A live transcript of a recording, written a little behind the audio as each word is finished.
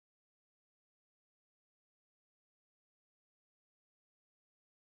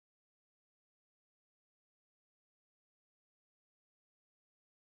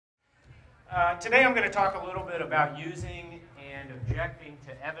Today I'm going to talk a little bit about using and objecting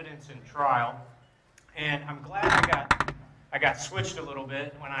to evidence in trial. And I'm glad I got switched a little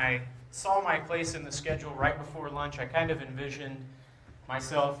bit. When I saw my place in the schedule right before lunch, I kind of envisioned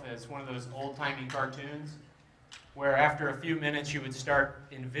myself as one of those old-timey cartoons where after a few minutes you would start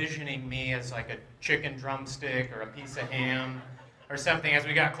envisioning me as like a chicken drumstick or a piece of ham or something as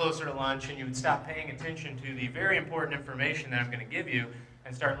we got closer to lunch, and you would stop paying attention to the very important information that I'm going to give you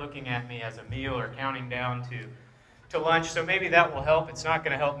and start looking at me as a meal or counting down to lunch. So maybe that will help. It's not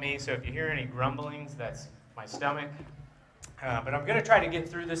going to help me, so if you hear any grumblings, that's my stomach. But I'm going to try to get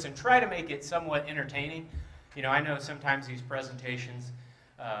through this and try to make it somewhat entertaining. You know, I know sometimes these presentations,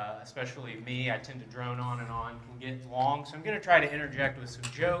 especially me, I tend to drone on and on, can get long. So I'm going to try to interject with some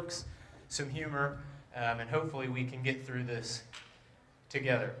jokes, some humor, and hopefully we can get through this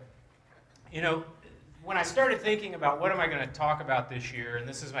together. You know, when I started thinking about what am I going to talk about this year, and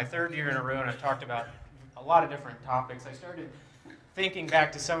this is my third year in a row and I've talked about a lot of different topics, I started thinking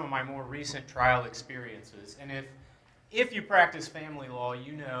back to some of my more recent trial experiences. And if you practice family law,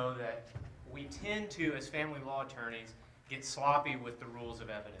 you know that we tend to, as family law attorneys, get sloppy with the rules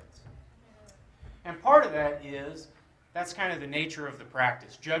of evidence. And part of that is, that's kind of the nature of the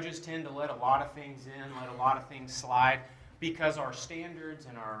practice. Judges tend to let a lot of things in, let a lot of things slide, because our standards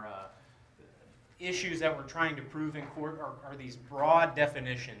and our issues that we're trying to prove in court are these broad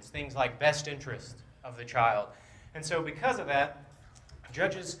definitions, things like best interest of the child. And so because of that,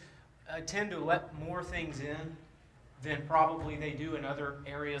 judges tend to let more things in than probably they do in other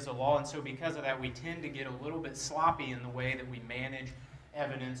areas of law. And so because of that, we tend to get a little bit sloppy in the way that we manage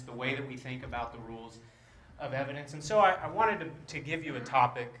evidence, the way that we think about the rules of evidence. And so I wanted to give you a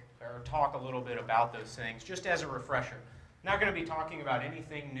topic, or talk a little bit about those things, just as a refresher. I'm not going to be talking about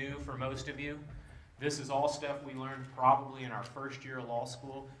anything new for most of you. This is all stuff we learned probably in our first year of law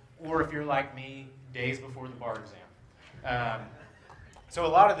school, or if you're like me, days before the bar exam. So a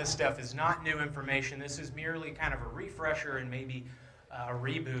lot of this stuff is not new information. This is merely kind of a refresher and maybe a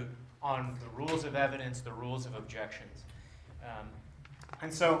reboot on the rules of evidence, the rules of objections.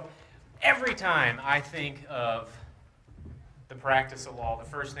 And so every time I think of the practice of law, the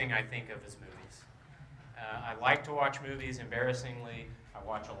first thing I think of is movies. I like to watch movies, embarrassingly. I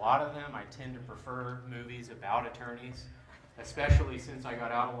watch a lot of them. I tend to prefer movies about attorneys, especially since I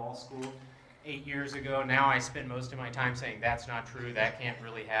got out of law school 8 years ago. Now I spend most of my time saying, that's not true, that can't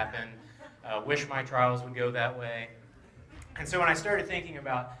really happen, wish my trials would go that way. And so when I started thinking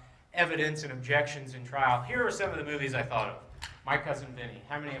about evidence and objections in trial, here are some of the movies I thought of. My Cousin Vinny.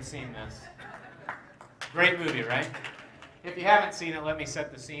 How many have seen this? Great movie, right? If you haven't seen it, let me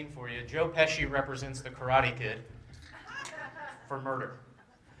set the scene for you. Joe Pesci represents the Karate Kid for murder.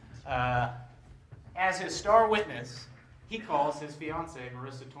 As his star witness, he calls his fiancée,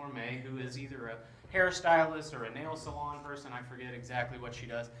 Marissa Tomei, who is either a hairstylist or a nail salon person, I forget exactly what she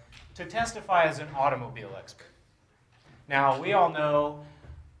does, to testify as an automobile expert. Now, we all know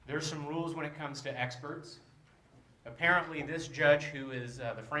there's some rules when it comes to experts. Apparently, this judge, who is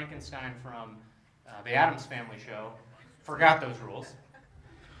the Frankenstein from the Addams Family show, forgot those rules.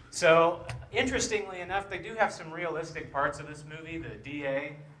 So, interestingly enough, they do have some realistic parts of this movie. The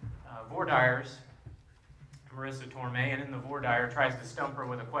DA, voir dire's Marissa Tomei, and in the voir dire tries to stump her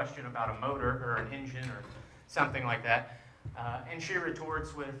with a question about a motor or an engine or something like that. And she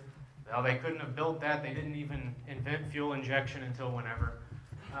retorts with, well, they couldn't have built that. They didn't even invent fuel injection until whenever.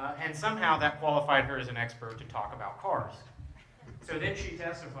 And somehow that qualified her as an expert to talk about cars. So then she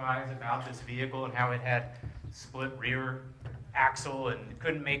testifies about this vehicle and how it had split rear axle and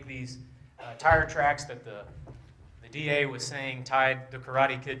couldn't make these tire tracks that the DA was saying tied the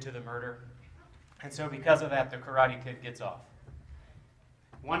Karate Kid to the murder. And so because of that, the Karate Kid gets off.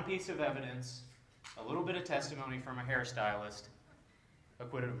 One piece of evidence, a little bit of testimony from a hairstylist,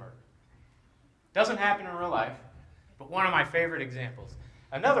 acquitted of murder. Doesn't happen in real life, but one of my favorite examples.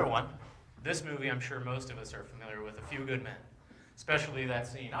 Another one, this movie I'm sure most of us are familiar with, A Few Good Men. Especially that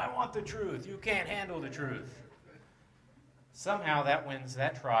scene, I want the truth, you can't handle the truth. Somehow that wins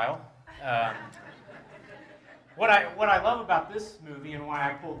that trial. What I love about this movie and why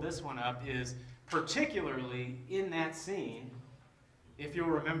I pulled this one up is particularly in that scene, if you'll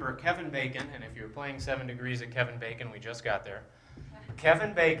remember Kevin Bacon, and if you're playing 7 Degrees at Kevin Bacon, we just got there.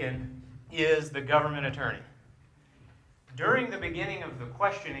 Kevin Bacon is the government attorney. During the beginning of the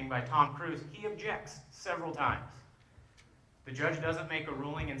questioning by Tom Cruise, he objects several times. The judge doesn't make a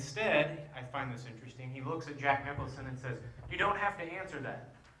ruling. Instead, I find this interesting, he looks at Jack Nicholson and says, you don't have to answer that.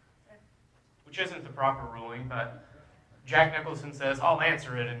 Which isn't the proper ruling, but Jack Nicholson says, I'll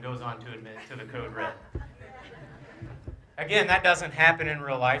answer it, and goes on to admit to the code red. Again, that doesn't happen in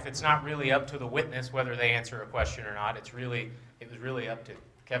real life. It's not really up to the witness whether they answer a question or not. It was really up to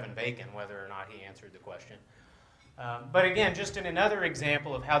Kevin Bacon whether or not he answered the question. But again, just in another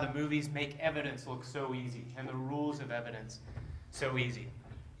example of how the movies make evidence look so easy and the rules of evidence so easy.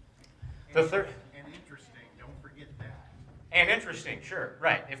 And interesting, don't forget that. And interesting, sure,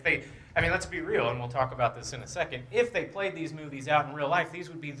 right. Let's be real, and we'll talk about this in a second. If they played these movies out in real life, these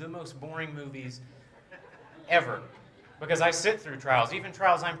would be the most boring movies ever. Because I sit through trials, even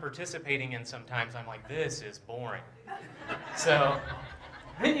trials I'm participating in sometimes, I'm like, this is boring. So,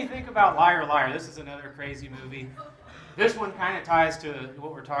 then you think about Liar Liar. This is another crazy movie. This one kind of ties to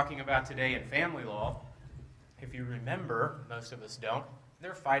what we're talking about today in family law. If you remember, most of us don't,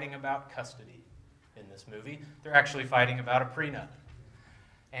 they're fighting about custody in this movie. They're actually fighting about a prenup.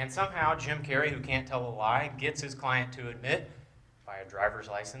 And somehow Jim Carrey, who can't tell a lie, gets his client to admit by a driver's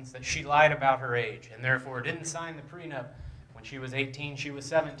license that she lied about her age and therefore didn't sign the prenup when she was 18, she was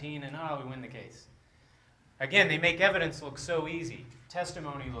 17, and we win the case. Again, they make evidence look so easy.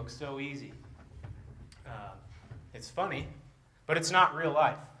 Testimony looks so easy. It's funny, but it's not real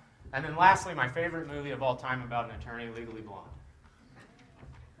life. And then lastly, my favorite movie of all time about an attorney, Legally Blonde.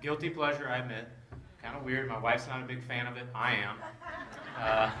 Guilty pleasure, I admit. Kind of weird. My wife's not a big fan of it. I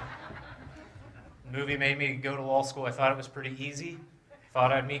am. The movie made me go to law school. I thought it was pretty easy.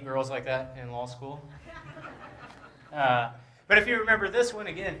 Thought I'd meet girls like that in law school. But if you remember this one,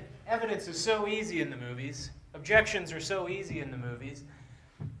 again, evidence is so easy in the movies. Objections are so easy in the movies.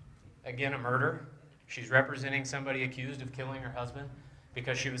 Again, a murder. She's representing somebody accused of killing her husband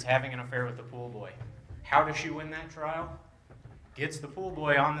because she was having an affair with the pool boy. How does she win that trial? Gets the pool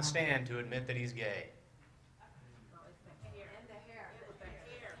boy on the stand to admit that he's gay.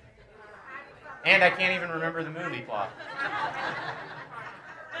 And I can't even remember the movie plot.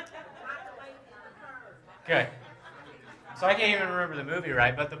 Okay. So I can't even remember the movie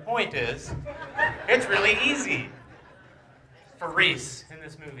right, but the point is, it's really easy for Reese in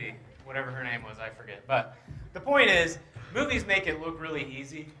this movie. Whatever her name was, I forget. But the point is, movies make it look really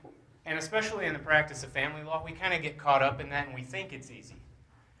easy, and especially in the practice of family law, we kind of get caught up in that and we think it's easy.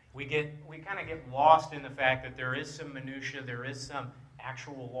 We kind of get lost in the fact that there is some minutia, there is some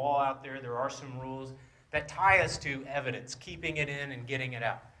actual law out there, there are some rules that tie us to evidence, keeping it in and getting it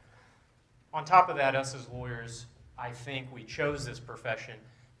out. On top of that, us as lawyers, I think we chose this profession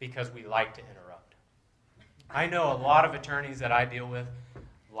because we like to interrupt. I know a lot of attorneys that I deal with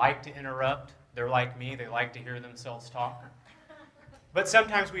like to interrupt. They're like me, they like to hear themselves talk. But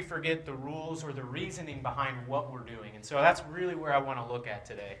sometimes we forget the rules or the reasoning behind what we're doing. And so that's really where I want to look at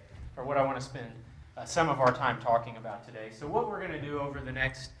today, or what I want to spend some of our time talking about today. So what we're going to do over the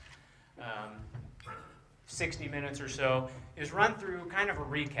next 60 minutes or so is run through kind of a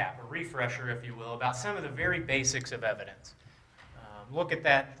recap, a refresher, if you will, about some of the very basics of evidence. Look at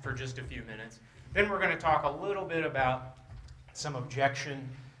that for just a few minutes. Then we're going to talk a little bit about some objection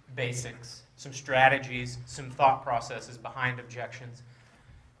basics, some strategies, some thought processes behind objections.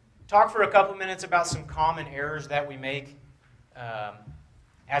 Talk for a couple minutes about some common errors that we make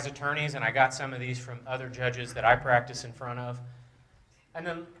as attorneys, and I got some of these from other judges that I practice in front of. And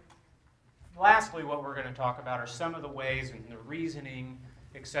then lastly, what we're going to talk about are some of the ways and the reasoning,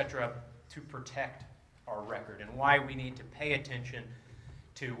 etc., to protect our record and why we need to pay attention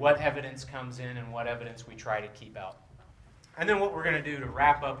to what evidence comes in and what evidence we try to keep out. And then what we're going to do to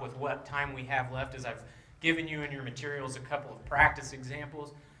wrap up with what time we have left is I've given you in your materials a couple of practice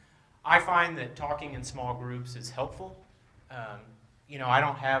examples. I find that talking in small groups is helpful. I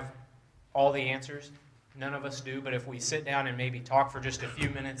don't have all the answers. None of us do, but if we sit down and maybe talk for just a few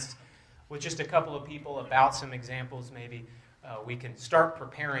minutes with just a couple of people about some examples, maybe we can start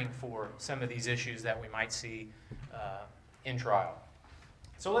preparing for some of these issues that we might see in trial.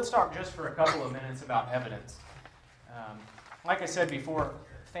 So let's talk just for a couple of minutes about evidence. Like I said before,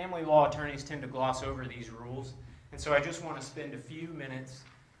 family law attorneys tend to gloss over these rules, and so I just want to spend a few minutes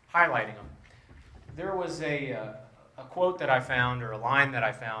highlighting them. There was a quote that I found, or a line that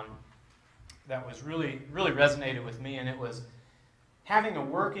I found, that was really resonated with me, and it was, having a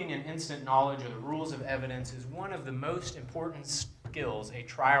working and instant knowledge of the rules of evidence is one of the most important skills a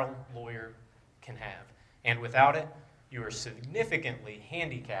trial lawyer can have, and without it, you are significantly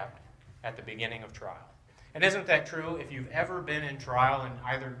handicapped at the beginning of trial. And isn't that true? If you've ever been in trial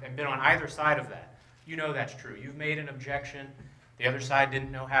and been on either side of that, you know that's true. You've made an objection, the other side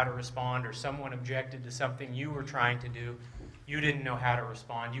didn't know how to respond, or someone objected to something you were trying to do, you didn't know how to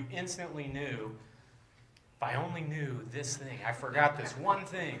respond. You instantly knew, if I only knew this thing, I forgot this one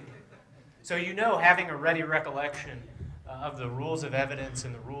thing. So you know, having a ready recollection of the rules of evidence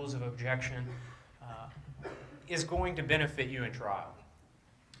and the rules of objection is going to benefit you in trial.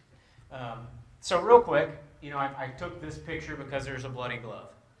 So real quick, I took this picture because there's a bloody glove.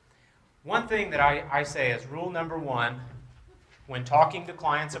 One thing that I say as rule number one when talking to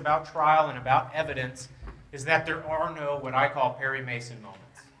clients about trial and about evidence is that there are no what I call Perry Mason moments.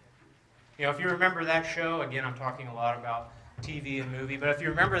 If you remember that show, again, I'm talking a lot about TV and movie, but if you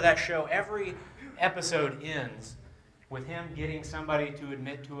remember that show, every episode ends with him getting somebody to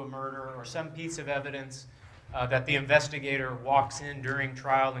admit to a murder or some piece of evidence that the investigator walks in during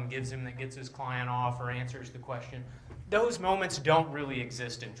trial and gives him that gets his client off or answers the question. Those moments don't really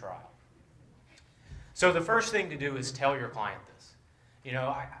exist in trial. So the first thing to do is tell your client this.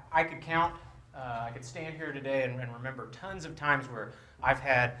 I could count, I could stand here today and remember tons of times where I've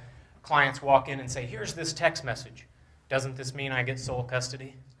had clients walk in and say, here's this text message. Doesn't this mean I get sole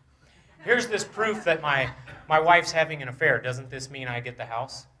custody? Here's this proof that my wife's having an affair. Doesn't this mean I get the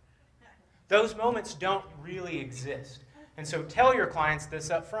house? Those moments don't really exist. And so tell your clients this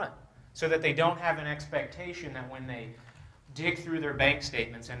up front so that they don't have an expectation that when they dig through their bank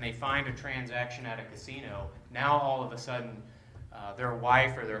statements and they find a transaction at a casino, now all of a sudden their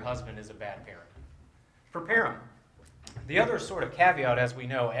wife or their husband is a bad parent. Prepare them. The other sort of caveat, as we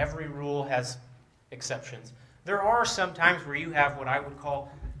know, every rule has exceptions. There are some times where you have what I would call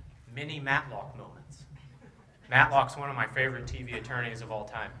mini Matlock moments. Matlock's one of my favorite TV attorneys of all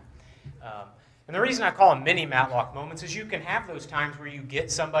time. And the reason I call them mini Matlock moments is you can have those times where you get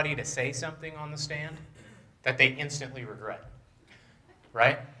somebody to say something on the stand that they instantly regret,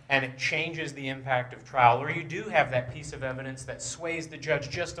 right? And it changes the impact of trial. Or you do have that piece of evidence that sways the judge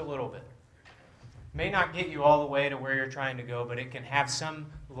just a little bit. May not get you all the way to where you're trying to go, but it can have some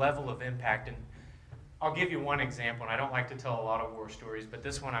level of impact. And I'll give you one example, and I don't like to tell a lot of war stories, but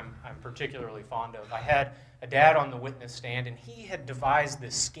this one I'm particularly fond of. I had a dad on the witness stand, and he had devised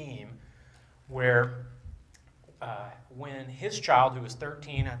this scheme where when his child, who was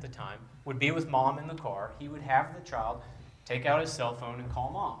 13 at the time, would be with mom in the car, he would have the child take out his cell phone and call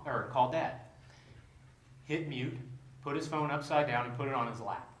mom, or call dad. Hit mute, put his phone upside down, and put it on his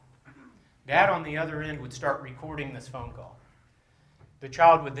lap. Dad on the other end would start recording this phone call. The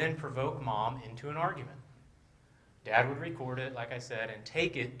child would then provoke mom into an argument. Dad would record it, like I said, and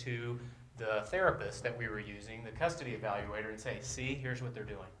take it to the therapist that we were using, the custody evaluator, and say, see, here's what they're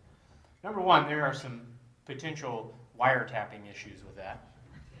doing. Number one, there are some potential wiretapping issues with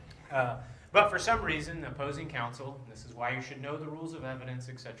that. But for some reason, the opposing counsel, and this is why you should know the rules of evidence,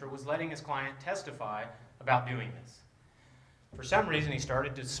 etc., was letting his client testify about doing this. For some reason, he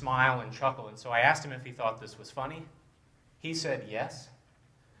started to smile and chuckle, and so I asked him if he thought this was funny. He said yes.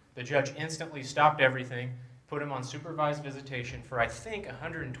 The judge instantly stopped everything, put him on supervised visitation for, I think,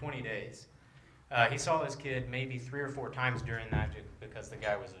 120 days. He saw his kid maybe 3 or 4 times during that because the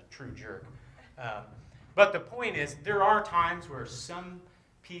guy was a true jerk. But the point is, there are times where some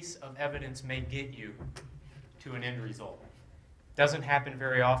piece of evidence may get you to an end result. Doesn't happen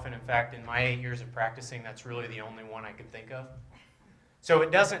very often. In fact, in my 8 years of practicing, that's really the only one I could think of. So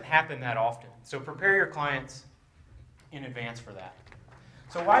it doesn't happen that often. So prepare your clients in advance for that.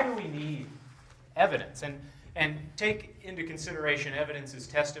 So why do we need evidence? And take into consideration evidence as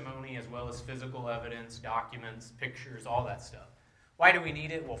testimony as well as physical evidence, documents, pictures, all that stuff. Why do we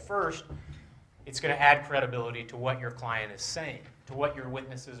need it? Well, first, it's going to add credibility to what your client is saying, to what your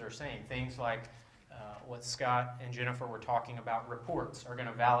witnesses are saying. Things like what Scott and Jennifer were talking about, reports are going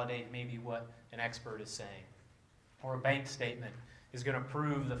to validate maybe what an expert is saying. Or a bank statement is going to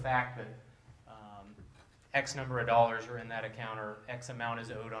prove the fact that X number of dollars are in that account or X amount is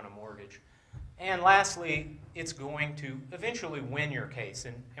owed on a mortgage. And lastly, it's going to eventually win your case.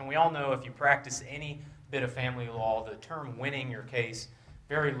 And we all know if you practice any bit of family law, the term winning your case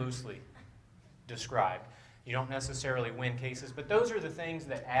very loosely described. You don't necessarily win cases, but those are the things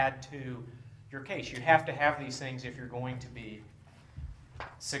that add to your case. You have to have these things if you're going to be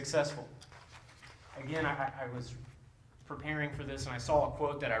successful. Again, I was preparing for this and I saw a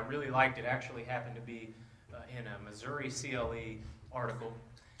quote that I really liked. It actually happened to be in a Missouri CLE article.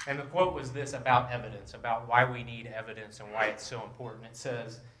 And the quote was this about evidence, about why we need evidence and why it's so important. It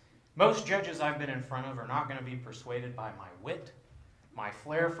says, most judges I've been in front of are not going to be persuaded by my wit, my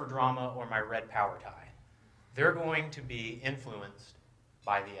flair for drama, or my red power tie. They're going to be influenced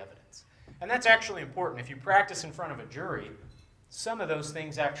by the evidence. And that's actually important. If you practice in front of a jury, some of those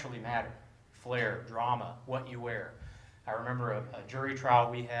things actually matter. Flair, drama, what you wear. I remember a jury trial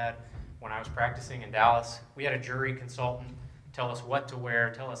we had when I was practicing in Dallas. We had a jury consultant tell us what to wear,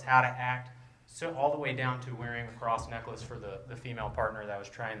 tell us how to act, so all the way down to wearing a cross necklace for the female partner that I was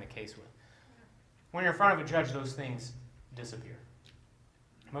trying the case with. When you're in front of a judge, those things disappear.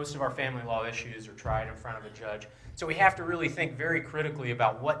 Most of our family law issues are tried in front of a judge. So we have to really think very critically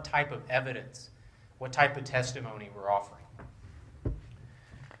about what type of evidence, what type of testimony we're offering.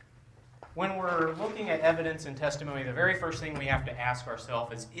 When we're looking at evidence and testimony, the very first thing we have to ask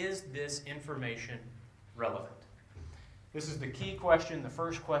ourselves is this information relevant? This is the key question, the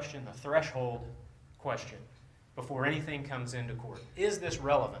first question, the threshold question before anything comes into court. Is this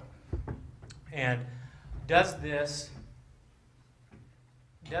relevant? And does this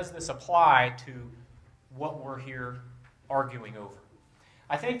apply to what we're here arguing over?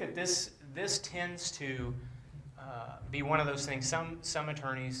 I think that this tends to be one of those things some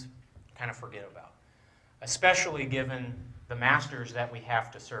attorneys kind of forget about, especially given the masters that we have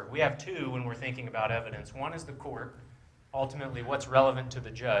to serve. We have two when we're thinking about evidence. One is the court, ultimately what's relevant to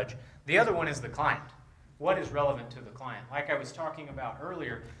the judge. The other one is the client. What is relevant to the client? Like I was talking about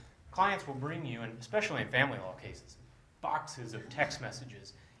earlier, clients will bring you, and especially in family law cases, boxes of text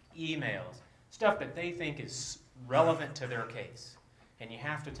messages, emails, stuff that they think is relevant to their case. And you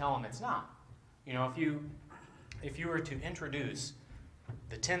have to tell them it's not. You know, if you were to introduce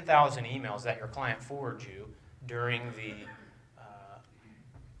the 10,000 emails that your client forwards you during the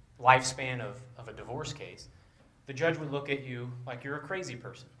lifespan of a divorce case, the judge would look at you like you're a crazy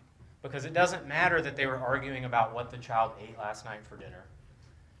person. Because it doesn't matter that they were arguing about what the child ate last night for dinner.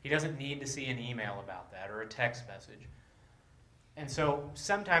 He doesn't need to see an email about that or a text message. And so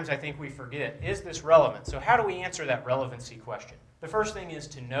sometimes I think we forget, is this relevant? So how do we answer that relevancy question? The first thing is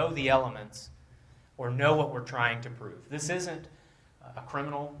to know the elements or know what we're trying to prove. This isn't a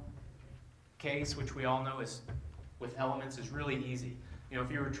criminal case, which we all know is with elements is really easy. You know,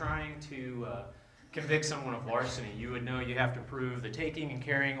 if you were trying to convict someone of larceny, you would know you have to prove the taking and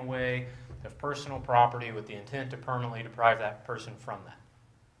carrying away of personal property with the intent to permanently deprive that person from that.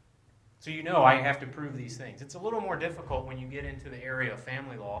 So you know I have to prove these things. It's a little more difficult when you get into the area of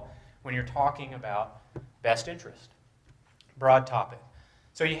family law when you're talking about best interest. Broad topic.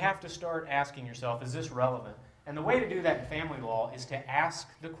 So you have to start asking yourself, is this relevant? And the way to do that in family law is to ask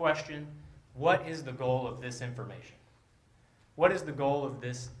the question, what is the goal of this information? What is the goal of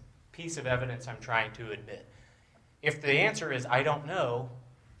this piece of evidence I'm trying to admit? If the answer is, I don't know,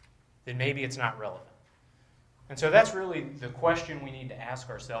 then maybe it's not relevant. And so that's really the question we need to ask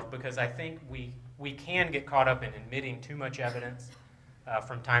ourselves, because I think we can get caught up in admitting too much evidence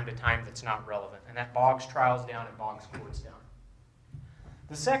from time to time that's not relevant, and that bogs trials down and bogs courts down.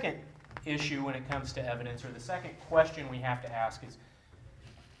 The second issue when it comes to evidence, or the second question we have to ask is,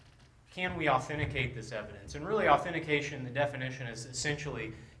 can we authenticate this evidence? And really authentication, the definition is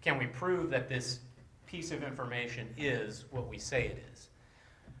essentially, can we prove that this piece of information is what we say it is?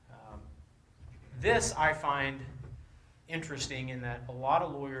 This I find interesting in that a lot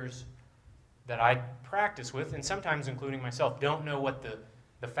of lawyers that I practice with, and sometimes including myself, don't know what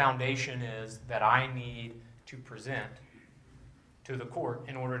the foundation is that I need to present to the court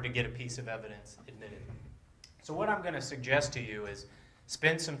in order to get a piece of evidence admitted. So what I'm going to suggest to you is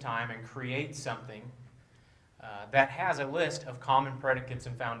spend some time and create something that has a list of common predicates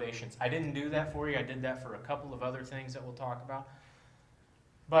and foundations. I didn't do that for you. I did that for a couple of other things that we'll talk about.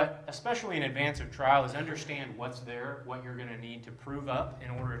 But especially in advance of trial is understand what's there, what you're going to need to prove up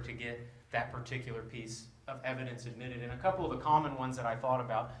in order to get that particular piece of evidence admitted. And a couple of the common ones that I thought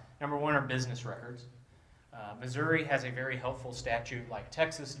about, number one are business records. Missouri has a very helpful statute like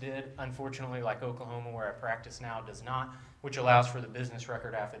Texas did. Unfortunately, like Oklahoma, where I practice now, does not, which allows for the business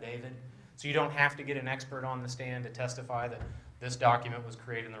record affidavit. So you don't have to get an expert on the stand to testify that this document was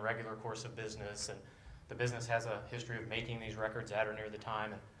created in the regular course of business, and the business has a history of making these records at or near the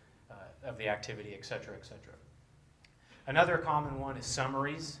time of the activity, et cetera, et cetera. Another common one is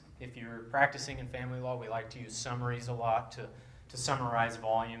summaries. If you're practicing in family law, we like to use summaries a lot to summarize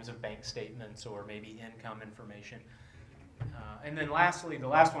volumes of bank statements or maybe income information. And then lastly, the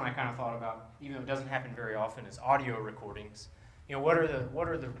last one I kind of thought about, even though it doesn't happen very often, is audio recordings. You know, what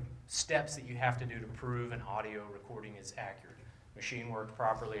are the steps that you have to do to prove an audio recording is accurate? Machine worked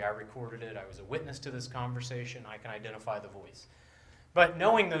properly, I recorded it, I was a witness to this conversation, I can identify the voice. But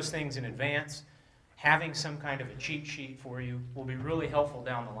knowing those things in advance, having some kind of a cheat sheet for you will be really helpful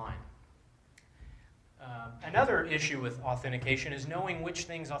down the line. Another issue with authentication is knowing which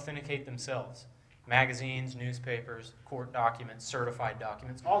things authenticate themselves. Magazines, newspapers, court documents, certified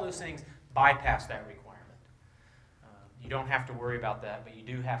documents, all those things bypass that requirement. You don't have to worry about that, but you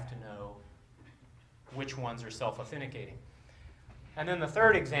do have to know which ones are self-authenticating. And then the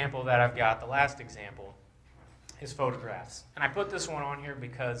third example that I've got, the last example, is photographs. And I put this one on here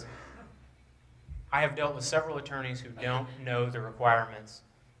because I have dealt with several attorneys who don't know the requirements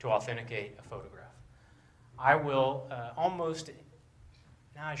to authenticate a photograph. I will almost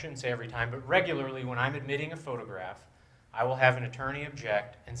now I shouldn't say every time, but regularly when I'm admitting a photograph, I will have an attorney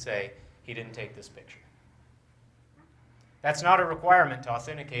object and say, he didn't take this picture. That's not a requirement to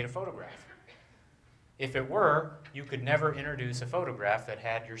authenticate a photograph. If it were, you could never introduce a photograph that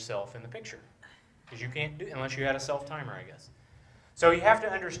had yourself in the picture, because you can't do it unless you had a self-timer, I guess. So you have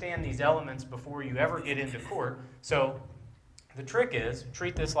to understand these elements before you ever get into court. So the trick is,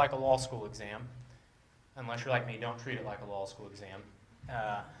 treat this like a law school exam. Unless you're like me, don't treat it like a law school exam.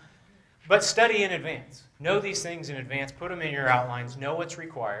 But study in advance. Know these things in advance. Put them in your outlines. Know what's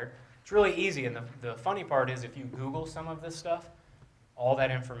required. It's really easy, and the funny part is if you Google some of this stuff, all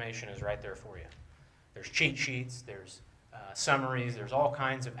that information is right there for you. There's cheat sheets, there's summaries, there's all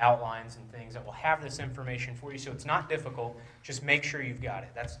kinds of outlines and things that will have this information for you, so it's not difficult. Just make sure you've got it.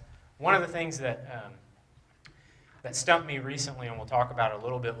 That's one of the things that that stumped me recently, and we'll talk about it a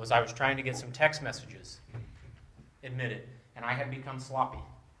little bit, was I was trying to get some text messages admitted, and I had become sloppy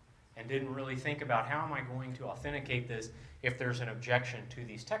and didn't really think about how am I going to authenticate this if there's an objection to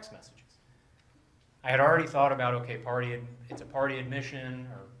these text messages. I had already thought about, okay, it's a party admission,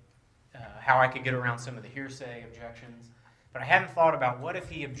 or how I could get around some of the hearsay objections, but I hadn't thought about what if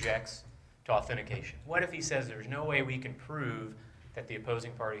he objects to authentication? What if he says there's no way we can prove that the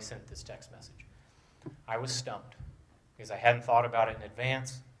opposing party sent this text message? I was stumped because I hadn't thought about it in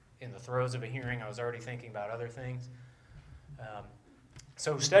advance. In the throes of a hearing, I was already thinking about other things.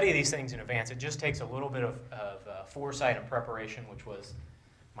 So study these things in advance. It just takes a little bit of foresight and preparation, which was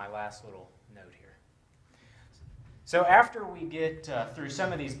my last little note here. So after we get through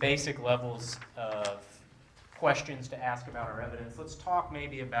some of these basic levels of questions to ask about our evidence, let's talk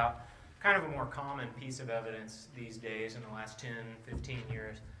maybe about kind of a more common piece of evidence these days in the last 10, 15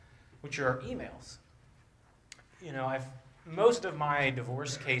 years, which are emails. You know, most of my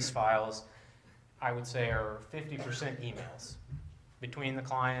divorce case files, I would say, are 50% emails. Between the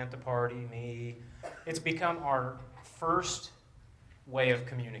client, the party, me. It's become our first way of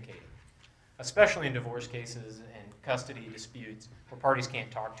communicating, especially in divorce cases and custody disputes where parties can't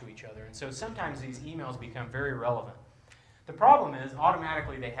talk to each other. And so sometimes these emails become very relevant. The problem is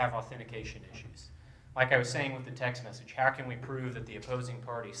automatically they have authentication issues. Like I was saying with the text message, how can we prove that the opposing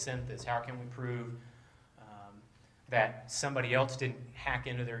party sent this? How can we prove that somebody else didn't hack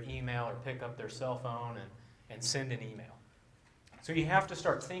into their email or pick up their cell phone and send an email? So you have to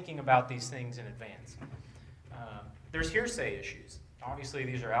start thinking about these things in advance. There's hearsay issues. Obviously,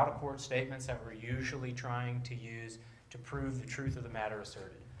 these are out-of-court statements that we're usually trying to use to prove the truth of the matter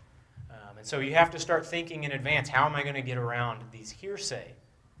asserted. And so you have to start thinking in advance, how am I going to get around these hearsay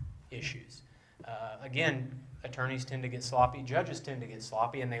issues? Again, attorneys tend to get sloppy, judges tend to get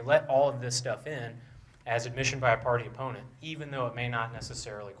sloppy, and they let all of this stuff in as admission by a party opponent, even though it may not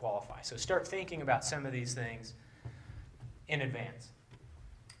necessarily qualify. So start thinking about some of these things in advance.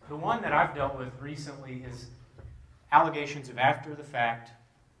 The one that I've dealt with recently is allegations of after-the-fact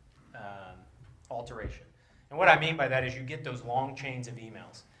alteration. And what I mean by that is you get those long chains of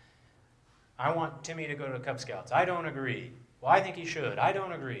emails. I want Timmy to go to Cub Scouts. I don't agree. Well, I think he should. I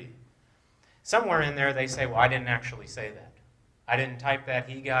don't agree. Somewhere in there they say, well, I didn't actually say that. I didn't type that.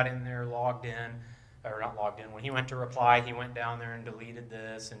 He got in there, logged in, or not logged in. When he went to reply, he went down there and deleted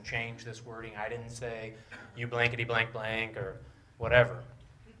this and changed this wording. I didn't say you blankety blank blank or whatever.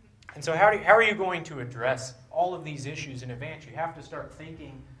 And so how are you going to address all of these issues in advance? You have to start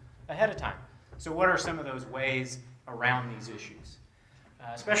thinking ahead of time. So what are some of those ways around these issues,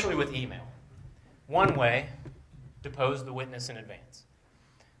 especially with email? One way, depose the witness in advance.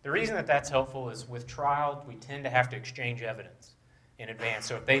 The reason that that's helpful is with trial, we tend to have to exchange evidence in advance.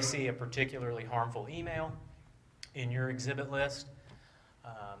 So if they see a particularly harmful email in your exhibit list,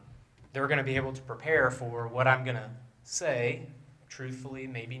 they're going to be able to prepare for what I'm going to say, truthfully,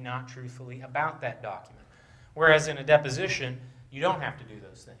 maybe not truthfully, about that document. Whereas in a deposition, you don't have to do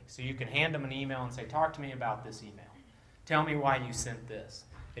those things. So you can hand them an email and say, talk to me about this email. Tell me why you sent this.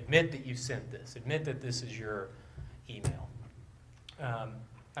 Admit that you sent this. Admit that this is your email.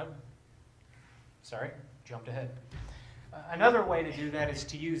 Sorry, jumped ahead. Another way to do that is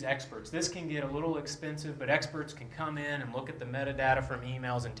to use experts. This can get a little expensive, but experts can come in and look at the metadata from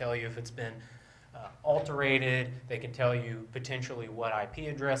emails and tell you if it's been alterated. They can tell you potentially what IP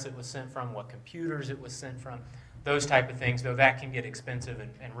address it was sent from, what computers it was sent from, those type of things, though that can get expensive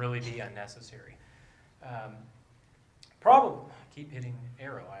and really be unnecessary. Probably, I keep hitting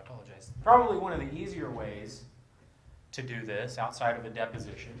arrow, I apologize. Probably one of the easier ways to do this outside of a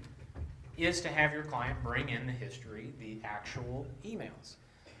deposition is to have your client bring in the history, the actual emails.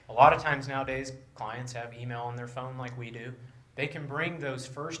 A lot of times nowadays, clients have email on their phone like we do. They can bring those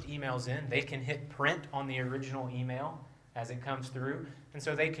first emails in. They can hit print on the original email as it comes through. And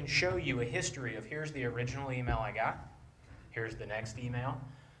so they can show you a history of here's the original email I got, here's the next email,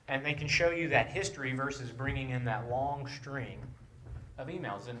 and they can show you that history versus bringing in that long string of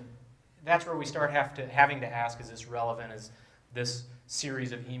emails. And that's where we start having to ask, is this relevant? Is this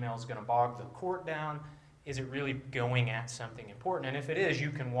series of emails going to bog the court down? Is it really going at something important? And if it is,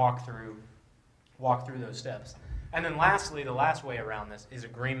 you can walk through those steps. And then lastly, the last way around this is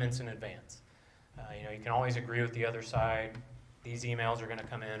agreements in advance. You can always agree with the other side. These emails are going to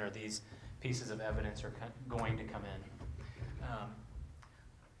come in, or these pieces of evidence are going to come in.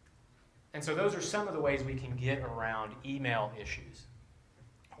 And so those are some of the ways we can get around email issues.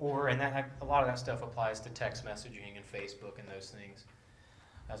 And a lot of that stuff applies to text messaging and Facebook and those things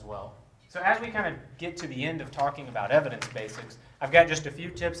as well. So as we kind of get to the end of talking about evidence basics, I've got just a few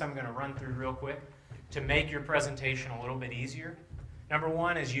tips I'm going to run through real quick to make your presentation a little bit easier. Number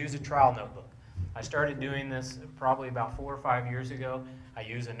one is use a trial notebook. I started doing this probably about 4 or 5 years ago. I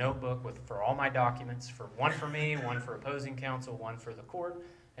use a notebook for all my documents, one for me, one for opposing counsel, one for the court,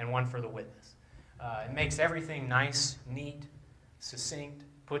 and one for the witness. It makes everything nice, neat, succinct,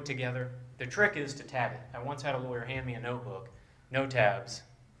 put together. The trick is to tab it. I once had a lawyer hand me a notebook, no tabs,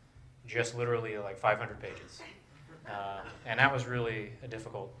 just literally like 500 pages. And that was really a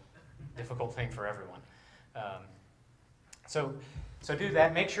difficult thing for everyone. So do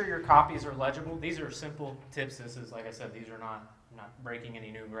that. Make sure your copies are legible. These are simple tips. This is, like I said, these are not breaking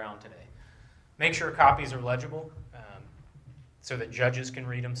any new ground today. Make sure copies are legible so that judges can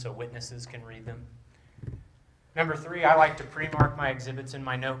read them, so witnesses can read them. Number 3, I like to pre-mark my exhibits in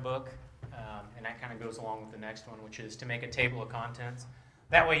my notebook, and that kind of goes along with the next one, which is to make a table of contents.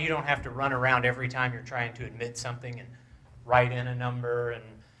 That way you don't have to run around every time you're trying to admit something and write in a number and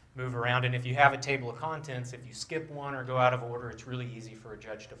move around. And if you have a table of contents, if you skip one or go out of order, it's really easy for a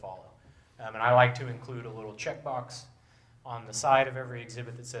judge to follow. And I like to include a little checkbox on the side of every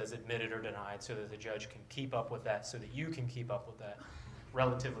exhibit that says admitted or denied so that the judge can keep up with that, so that you can keep up with that.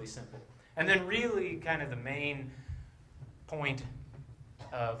 Relatively simple. And then really kind of the main point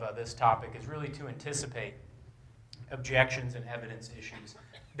of this topic is really to anticipate objections and evidence issues.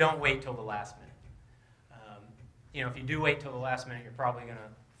 Don't wait till the last minute. If you do wait till the last minute, you're probably going to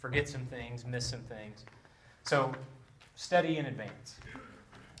forget some things, miss some things. So study in advance.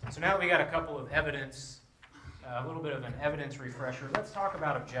 So now that we got a couple of evidence, a little bit of an evidence refresher, let's talk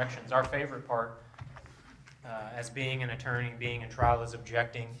about objections. Our favorite part as being an attorney, being in trial, is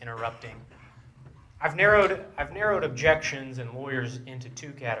objecting, interrupting. I've narrowed objections and lawyers into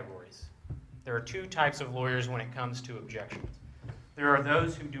 2 categories. There are 2 types of lawyers when it comes to objections. There are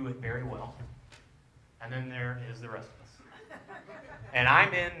those who do it very well, and then there is the rest of us. And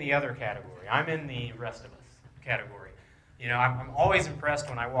I'm in the other category. I'm in the rest of us category. I'm always impressed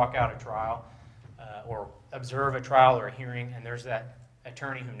when I walk out of trial or observe a trial or a hearing, and there's that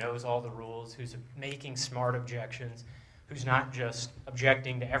attorney who knows all the rules, who's making smart objections, who's not just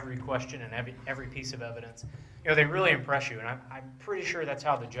objecting to every question and every piece of evidence. They really impress you, and I'm pretty sure that's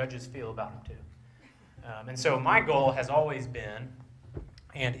how the judges feel about them too. And so my goal has always been,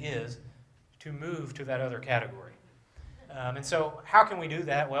 and is, to move to that other category. And so how can we do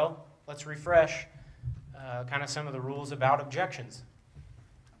that? Well, let's refresh kind of some of the rules about objections.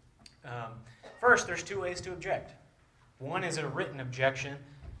 First, there's 2 ways to object. One is a written objection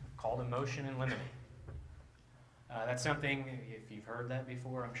called a motion in limine. That's something, if you've heard that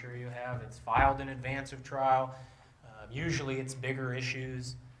before, I'm sure you have. It's filed in advance of trial. Usually it's bigger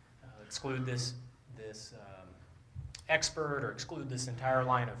issues. Exclude this expert, or exclude this entire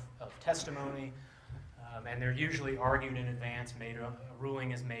line of testimony. And they're usually argued in advance, a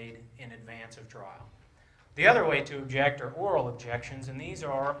ruling is made in advance of trial. The other way to object are oral objections, and these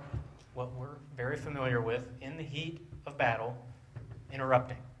are what we're very familiar with in the heat of battle,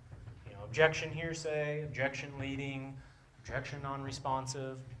 interrupting. Objection hearsay, objection leading, objection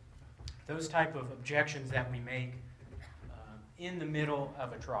non-responsive, those type of objections that we make in the middle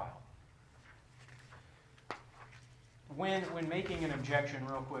of a trial. When making an objection,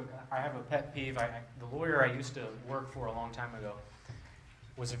 real quick, I have a pet peeve. The lawyer I used to work for a long time ago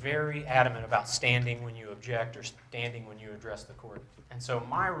was very adamant about standing when you object or standing when you address the court. And so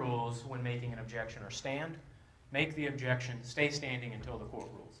my rules when making an objection are stand, make the objection, stay standing until the court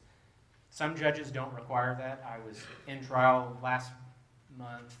rules. Some judges don't require that. I was in trial last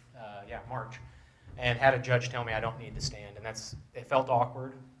month, March, and had a judge tell me I don't need to stand, and it felt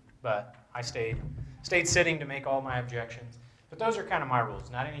awkward, but I stayed sitting to make all my objections. But those are kind of my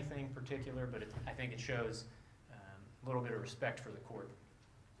rules, not anything particular, but I think it shows a little bit of respect for the court.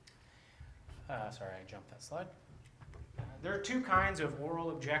 Sorry, I jumped that slide. there are two kinds of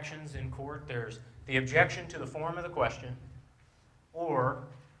oral objections in court. There's the objection to the form of the question, or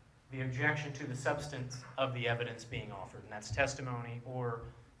the objection to the substance of the evidence being offered, and that's testimony or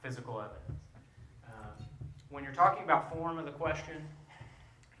physical evidence. When you're talking about form of the question,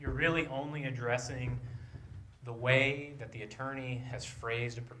 you're really only addressing the way that the attorney has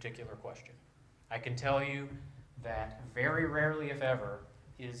phrased a particular question. I can tell you that very rarely, if ever,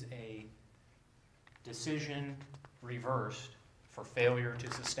 is a decision reversed for failure to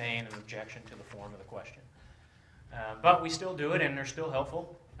sustain an objection to the form of the question. But we still do it, and they're still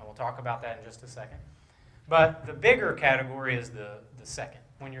helpful, and we'll talk about that in just a second. But the bigger category is the second,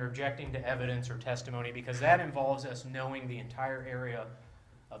 when you're objecting to evidence or testimony, because that involves us knowing the entire area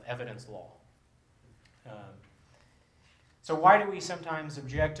of evidence law. So why do we sometimes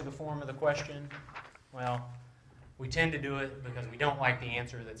object to the form of the question? Well, we tend to do it because we don't like the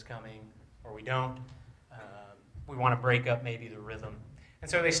answer that's coming, or we we want to break up maybe the rhythm. And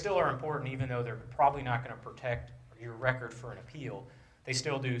so they still are important, even though they're probably not going to protect your record for an appeal. They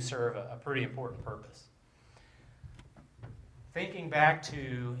still do serve a pretty important purpose. Thinking back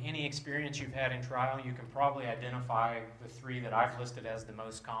to any experience you've had in trial, you can probably identify the three that I've listed as the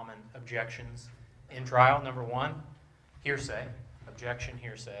most common objections in trial. Number one, hearsay, objection,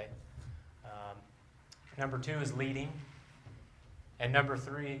 hearsay. Number two is leading. And number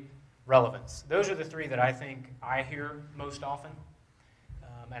three, relevance. Those are the three that I think I hear most often.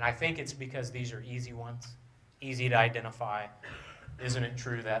 And I think it's because these are easy ones, easy to identify. Isn't it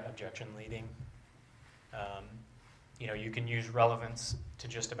true that objection leading? You can use relevance to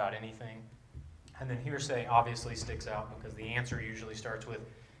just about anything. And then hearsay obviously sticks out because the answer usually starts with,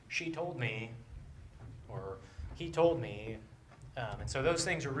 she told me, or he told me. And so those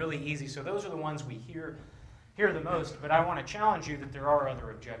things are really easy. So those are the ones we hear the most. But I want to challenge you that there are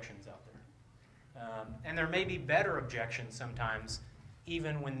other objections out there. And there may be better objections sometimes,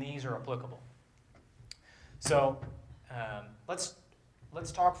 even when these are applicable. So let's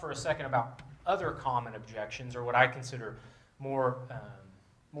talk for a second about other common objections, or what I consider more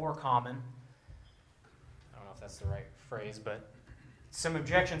common. I don't know if that's the right phrase, but some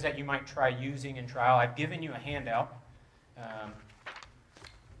objections that you might try using in trial. I've given you a handout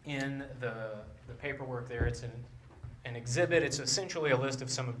in the paperwork there. It's an exhibit. It's essentially a list of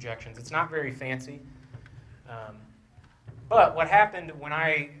some objections. It's not very fancy. But what happened when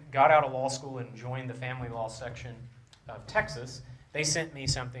I got out of law school and joined the family law section of Texas, they sent me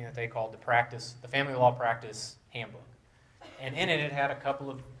something that they called the Family Law Practice Handbook. And in it had a couple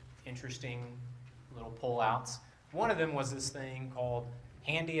of interesting little pullouts. One of them was this thing called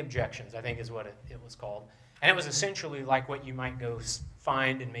Handy Objections, I think is what it was called. And it was essentially like what you might go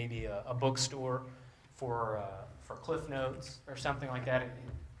find in maybe a bookstore for Cliff Notes or something like that. It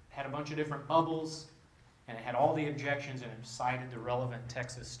had a bunch of different bubbles, and it had all the objections, and it cited the relevant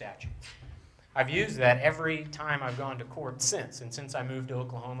Texas statutes. I've used that every time I've gone to court since. And since I moved to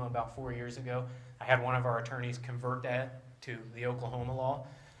Oklahoma about 4 years ago, I had one of our attorneys convert that to the Oklahoma law.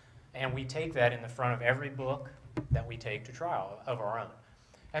 And we take that in the front of every book that we take to trial of our own.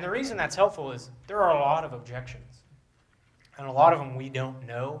 And the reason that's helpful is there are a lot of objections. And a lot of them we don't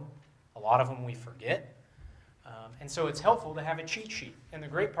know. A lot of them we forget. And so it's helpful to have a cheat sheet. And the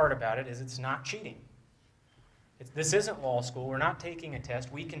great part about it is it's not cheating. This isn't law school. We're not taking a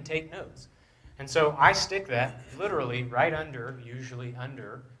test. We can take notes. And so I stick that literally right under, usually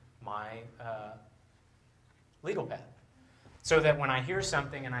under, my legal pad. So that when I hear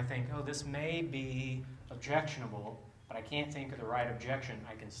something and I think, oh, this may be objectionable, but I can't think of the right objection,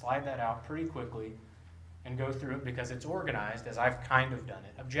 I can slide that out pretty quickly and go through it because it's organized as I've kind of done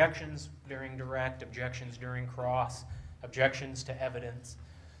it. Objections during direct, objections during cross, objections to evidence.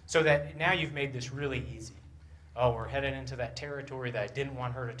 So that now you've made this really easy. Oh, we're headed into that territory that I didn't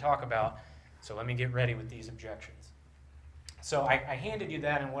want her to talk about. So let me get ready with these objections. So I handed you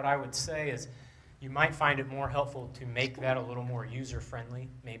that, and what I would say is you might find it more helpful to make that a little more user-friendly,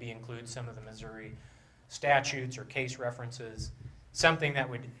 maybe include some of the Missouri statutes or case references, something that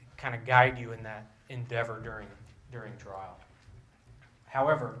would kind of guide you in that endeavor during trial.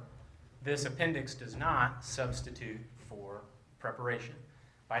 However, this appendix does not substitute for preparation.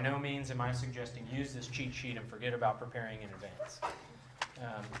 By no means am I suggesting use this cheat sheet and forget about preparing in advance.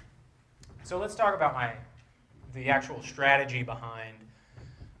 So let's talk about the actual strategy behind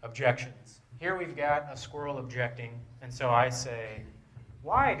objections. Here we've got a squirrel objecting, and so I say,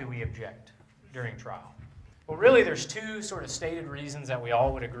 why do we object during trial? Well, really there's two sort of stated reasons that we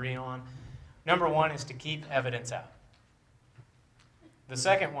all would agree on. Number one is to keep evidence out. The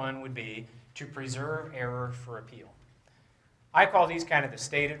second one would be to preserve error for appeal. I call these kind of the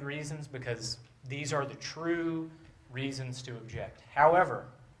stated reasons because these are the true reasons to object. However,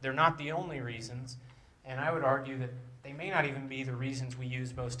 they're not the only reasons, and I would argue that they may not even be the reasons we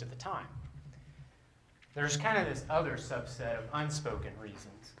use most of the time. There's kind of this other subset of unspoken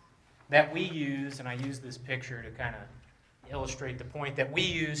reasons that we use, and I use this picture to kind of illustrate the point, that we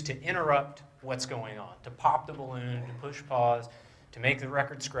use to interrupt what's going on, to pop the balloon, to push pause, to make the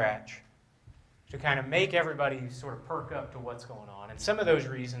record scratch, to kind of make everybody sort of perk up to what's going on. And some of those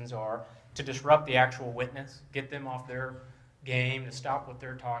reasons are to disrupt the actual witness, get them off their game, to stop what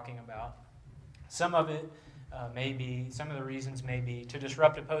they're talking about. Some of it some of the reasons may be to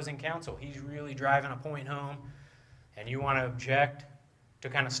disrupt opposing counsel. He's really driving a point home, and you want to object to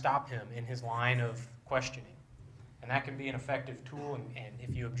kind of stop him in his line of questioning. And that can be an effective tool, and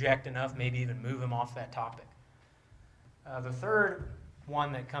if you object enough, maybe even move him off that topic. The third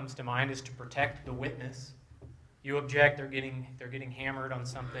one that comes to mind is to protect the witness. You object, they're getting hammered on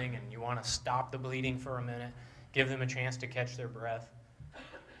something, and you want to stop the bleeding for a minute, give them a chance to catch their breath.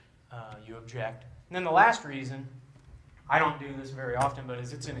 You object. And then the last reason, I don't do this very often, but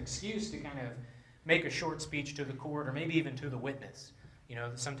it's an excuse to kind of make a short speech to the court, or maybe even to the witness. You know,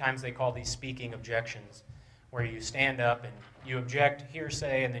 sometimes they call these speaking objections, where you stand up and you object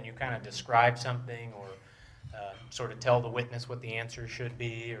hearsay, and then you kind of describe something, or sort of tell the witness what the answer should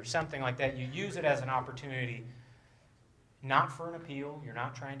be, or something like that. You use it as an opportunity, not for an appeal. You're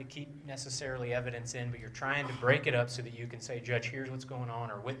not trying to keep necessarily evidence in, but you're trying to break it up so that you can say, Judge, here's what's going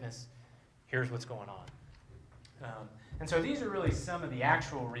on, or witness, here's what's going on. And so these are really some of the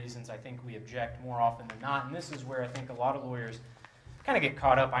actual reasons I think we object more often than not, and this is where I think a lot of lawyers kind of get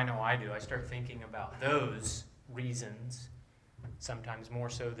caught up. I know I do. I start thinking about those reasons, sometimes more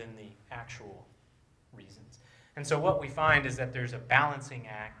so than the actual reasons. And so what we find is that there's a balancing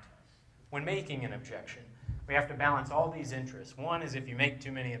act when making an objection. We have to balance all these interests. One is if you make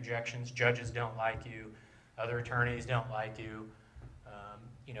too many objections, judges don't like you, other attorneys don't like you.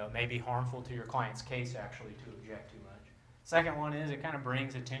 It may be harmful to your client's case actually to object too much. Second one is it kind of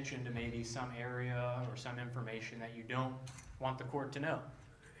brings attention to maybe some area or some information that you don't want the court to know.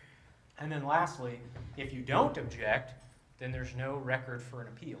 And then lastly, if you don't object, then there's no record for an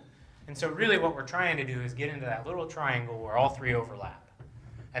appeal. And so really what we're trying to do is get into that little triangle where all three overlap.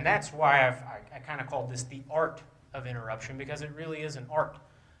 And that's why I kind of called this the art of interruption, because it really is an art.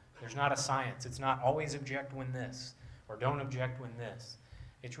 There's not a science. It's not always object when this, or don't object when this.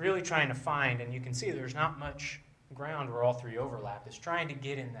 It's really trying to find, and you can see there's not much ground where all three overlap. It's trying to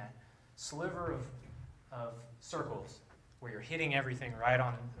get in that sliver of circles where you're hitting everything right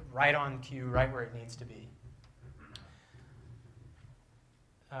on cue, right where it needs to be.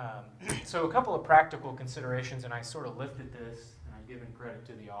 So a couple of practical considerations, and I sort of lifted this, and I've given credit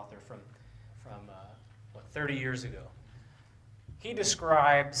to the author from 30 years ago. He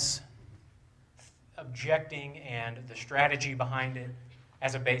describes objecting and the strategy behind it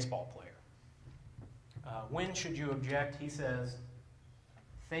as a baseball player. When should you object? He says,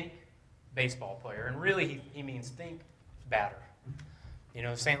 think baseball player. And really, he means think batter. You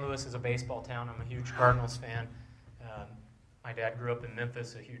know, St. Louis is a baseball town. I'm a huge Cardinals fan. My dad grew up in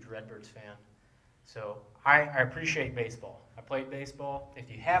Memphis, a huge Redbirds fan. So I appreciate baseball. I played baseball. If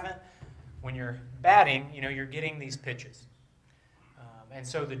you haven't, when you're batting, you're getting these pitches. And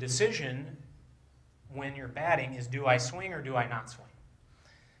so the decision when you're batting is, do I swing or do I not swing?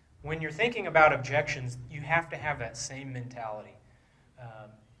 When you're thinking about objections, you have to have that same mentality.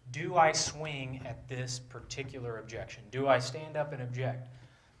 Do I swing at this particular objection? Do I stand up and object?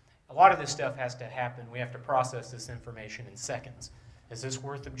 A lot of this stuff has to happen. We have to process this information in seconds. Is this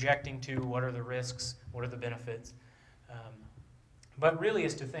worth objecting to? What are the risks? What are the benefits? But really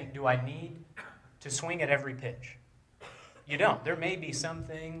is to think, do I need to swing at every pitch? You don't. There may be some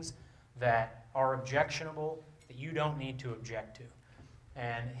things that are objectionable that you don't need to object to.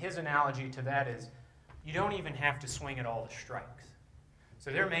 And his analogy to that is, you don't even have to swing at all the strikes.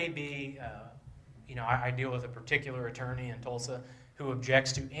 So there may be, I deal with a particular attorney in Tulsa who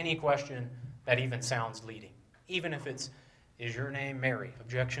objects to any question that even sounds leading. Even if it's, is your name Mary?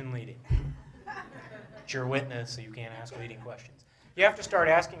 Objection leading. It's your witness, so you can't ask leading questions. You have to start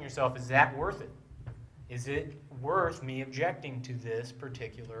asking yourself, is that worth it? Is it worth me objecting to this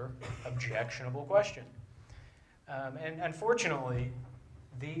particular objectionable question? And unfortunately,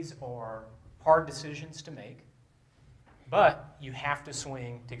 these are hard decisions to make, but you have to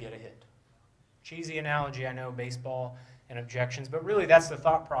swing to get a hit. Cheesy analogy, I know, baseball and objections, but really that's the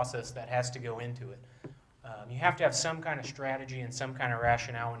thought process that has to go into it. You have to have some kind of strategy and some kind of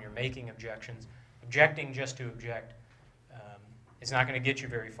rationale when you're making objections. Objecting just to object is not going to get you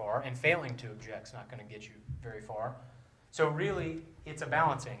very far, and failing to object is not going to get you very far. So really, it's a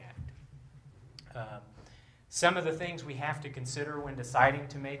balancing act. Some of the things we have to consider when deciding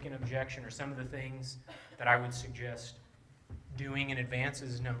to make an objection, or some of the things that I would suggest doing in advance,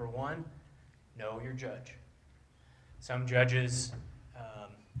 is number one, know your judge. Some judges,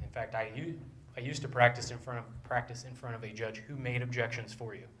 in fact, I used to practice in front of a judge who made objections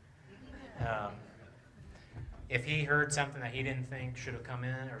for you. If he heard something that he didn't think should have come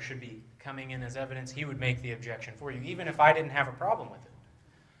in or should be coming in as evidence, he would make the objection for you, even if I didn't have a problem with it.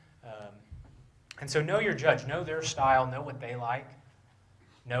 And so know your judge, know their style, know what they like,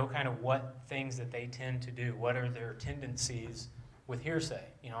 know kind of what things that they tend to do, what are their tendencies with hearsay.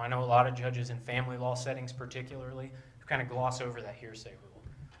 You know, I know a lot of judges in family law settings particularly who kind of gloss over that hearsay rule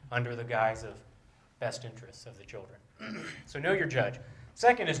under the guise of best interests of the children. So know your judge.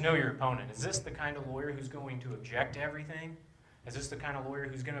 Second is know your opponent. Is this the kind of lawyer who's going to object to everything? Is this the kind of lawyer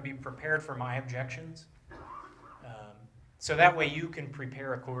who's going to be prepared for my objections? So that way you can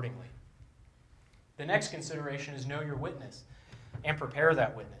prepare accordingly. The next consideration is know your witness and prepare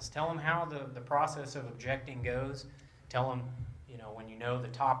that witness. Tell them how the process of objecting goes. Tell them, you know, when you know the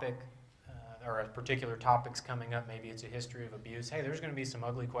topic or a particular topic's coming up, maybe it's a history of abuse. Hey, there's going to be some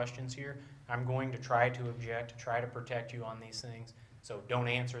ugly questions here. I'm going to try to object, try to protect you on these things. So don't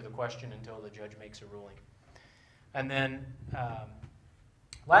answer the question until the judge makes a ruling. And then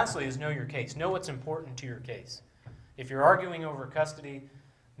lastly is know your case. Know what's important to your case. If you're arguing over custody,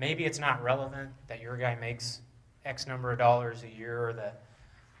 maybe it's not relevant that your guy makes X number of dollars a year, or that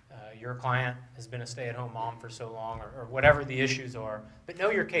your client has been a stay-at-home mom for so long, or whatever the issues are. But know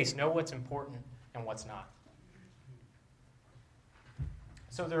your case. Know what's important and what's not.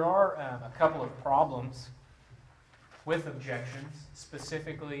 So there are a couple of problems with objections,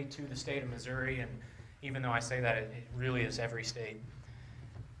 specifically to the state of Missouri, and even though I say that, it really is every state.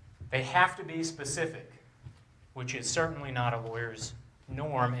 They have to be specific, which is certainly not a lawyer's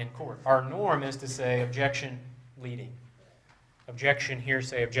norm in court. Our norm is to say objection leading, objection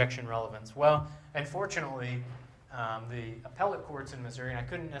hearsay, objection relevance. Well, unfortunately, the appellate courts in Missouri, and I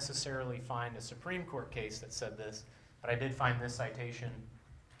couldn't necessarily find a Supreme Court case that said this, but I did find this citation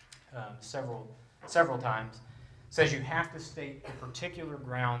several times, says you have to state the particular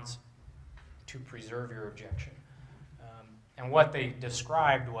grounds to preserve your objection. And what they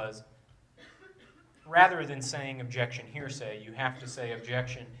described was, rather than saying objection hearsay, you have to say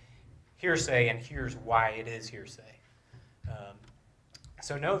objection hearsay, and here's why it is hearsay.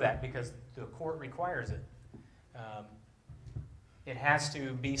 So know that, because the court requires it. It has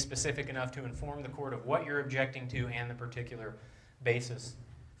to be specific enough to inform the court of what you're objecting to and the particular basis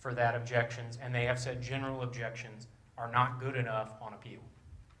for that objections. And they have said general objections are not good enough on appeal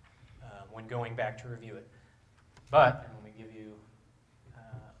when going back to review it. But, and let me give you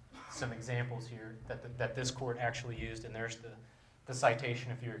some examples here that this court actually used, and there's the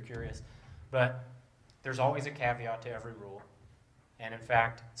citation if you're curious. But there's always a caveat to every rule. And in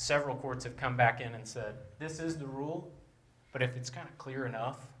fact, several courts have come back in and said, this is the rule, but if it's kind of clear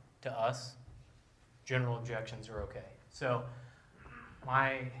enough to us, general objections are okay. So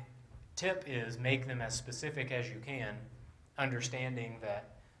my tip is make them as specific as you can, understanding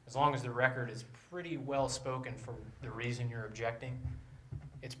that as long as the record is pretty well spoken for the reason you're objecting,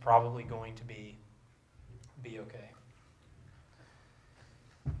 it's probably going to be okay.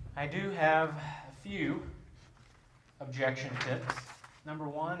 I do have a few objection tips. Number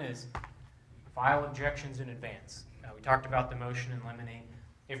one is file objections in advance. We talked about the motion in limine.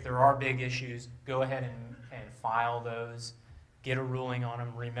 If there are big issues, go ahead and file those. Get a ruling on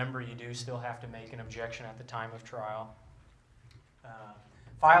them. Remember, you do still have to make an objection at the time of trial.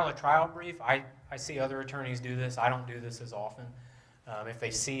 File a trial brief. I see other attorneys do this. I don't do this as often. If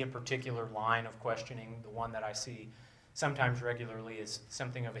they see a particular line of questioning, the one that I see sometimes regularly is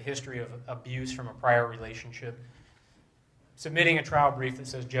something of a history of abuse from a prior relationship, submitting a trial brief that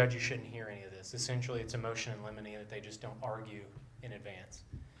says, Judge, you shouldn't hear any of this. Essentially, it's a motion in limine that they just don't argue in advance.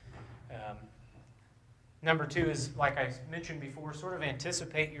 Number two is, like I mentioned before, sort of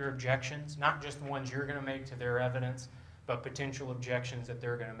anticipate your objections, not just ones you're going to make to their evidence, but potential objections that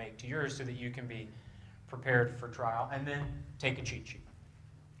they're going to make to yours, so that you can be prepared for trial. And then take a cheat sheet.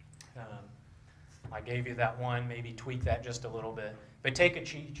 I gave you that one, maybe tweak that just a little bit. But take a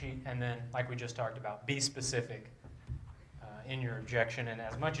cheat sheet, and then, like we just talked about, be specific in your objection, and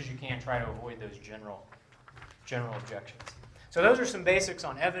as much as you can, try to avoid those general objections. So those are some basics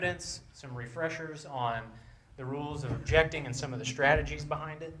on evidence, some refreshers on the rules of objecting and some of the strategies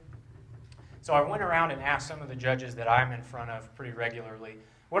behind it. So I went around and asked some of the judges that I'm in front of pretty regularly,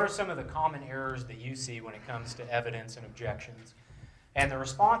 what are some of the common errors that you see when it comes to evidence and objections? And the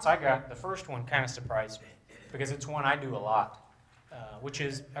response I got, the first one kind of surprised me, because it's one I do a lot, which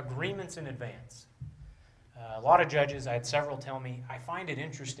is agreements in advance. A lot of judges, I had several tell me, I find it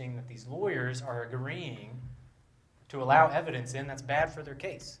interesting that these lawyers are agreeing to allow evidence in that's bad for their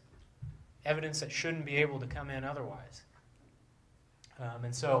case. Evidence that shouldn't be able to come in otherwise.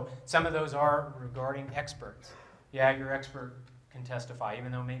 And so some of those are regarding experts. Yeah, your expert can testify,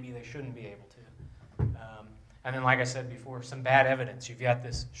 even though maybe they shouldn't be able to. And then, like I said before, some bad evidence. You've got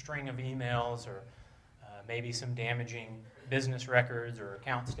this string of emails or maybe some damaging business records or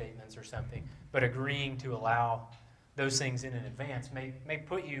account statements or something, but agreeing to allow those things in advance may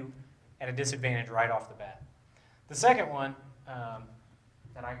put you at a disadvantage right off the bat. The second one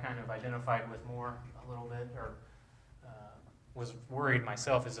that I kind of identified with more a little bit, or was worried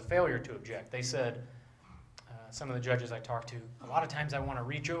myself, is a failure to object. They said, some of the judges I talked to, a lot of times I want to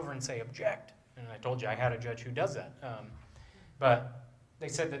reach over and say object. And I told you I had a judge who does that. But they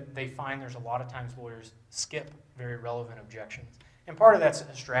said that they find there's a lot of times lawyers skip very relevant objections. And part of that's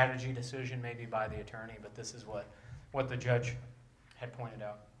a strategy decision maybe by the attorney, but this is what the judge had pointed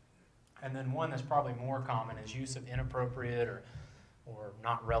out. And then one that's probably more common is use of inappropriate or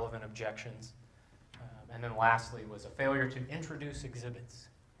not relevant objections. And then lastly was a failure to introduce exhibits,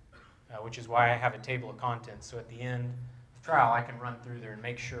 which is why I have a table of contents. So at the end of trial, I can run through there and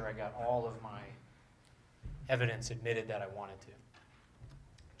make sure I got all of my evidence admitted that I wanted to.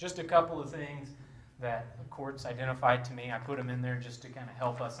 Just a couple of things that the courts identified to me. I put them in there just to kind of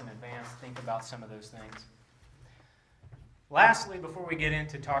help us in advance think about some of those things. Lastly, before we get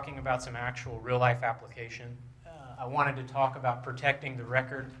into talking about some actual real-life application, I wanted to talk about protecting the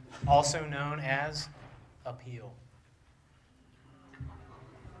record, also known as appeal.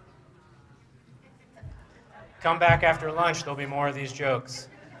 Come back after lunch, there'll be more of these jokes.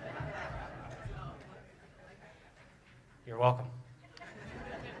 You're welcome.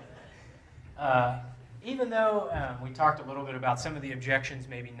 Even though we talked a little bit about some of the objections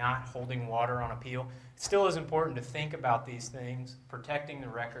maybe not holding water on appeal, it still is important to think about these things, protecting the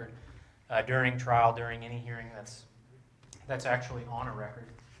record during trial, during any hearing that's actually on a record.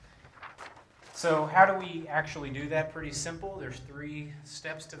 So how do we actually do that? Pretty simple. There's 3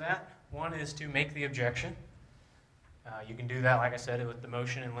 steps to that. One is to make the objection. You can do that, like I said, with the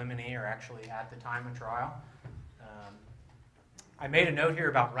motion in limine or actually at the time of trial. I made a note here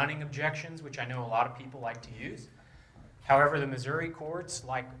about running objections, which I know a lot of people like to use. However, the Missouri courts,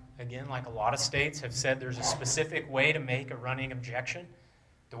 like a lot of states, have said there's a specific way to make a running objection.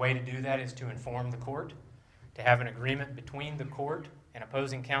 The way to do that is to inform the court, to have an agreement between the court and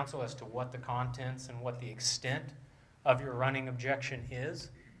opposing counsel as to what the contents and what the extent of your running objection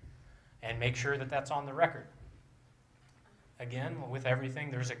is, and make sure that that's on the record. Again, with everything,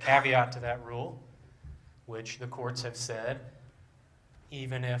 there's a caveat to that rule, which the courts have said,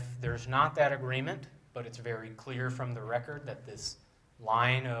 even if there's not that agreement, but it's very clear from the record that this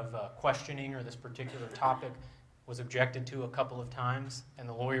line of questioning or this particular topic was objected to a couple of times, and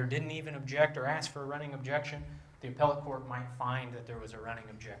the lawyer didn't even object or ask for a running objection, the appellate court might find that there was a running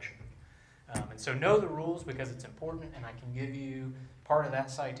objection. And so know the rules because it's important, and I can give you part of that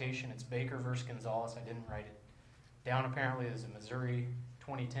citation. It's Baker versus Gonzalez. I didn't write it down. Apparently, it is a Missouri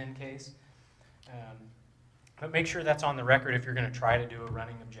 2010 case. But make sure that's on the record if you're going to try to do a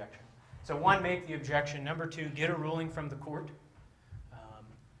running objection. So 1, make the objection. Number 2, get a ruling from the court.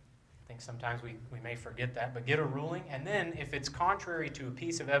 I think sometimes we may forget that, but get a ruling. And then if it's contrary to a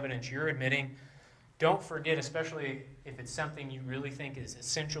piece of evidence you're admitting, don't forget, especially if it's something you really think is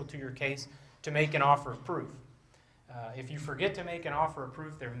essential to your case, to make an offer of proof. If you forget to make an offer of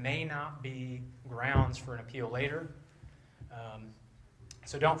proof, there may not be grounds for an appeal later.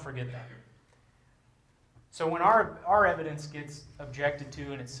 So don't forget that. So when our evidence gets objected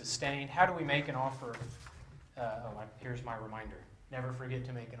to and it's sustained, how do we make an offer? Here's my reminder. Never forget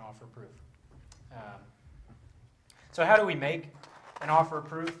to make an offer of proof. So how do we make an offer of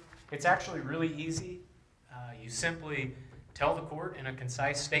proof? It's actually really easy. You simply tell the court in a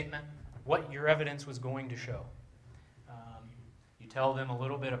concise statement what your evidence was going to show. You tell them a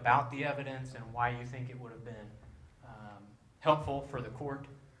little bit about the evidence and why you think it would have been helpful for the court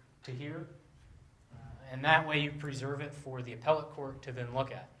to hear. And that way you preserve it for the appellate court to then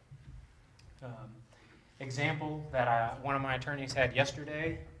look at. Example that one of my attorneys had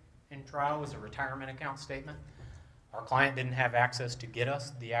yesterday in trial was a retirement account statement. Our client didn't have access to get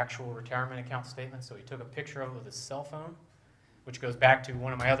us the actual retirement account statement, so he took a picture of it with his cell phone, which goes back to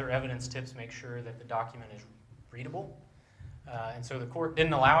one of my other evidence tips, make sure that the document is readable. And so the court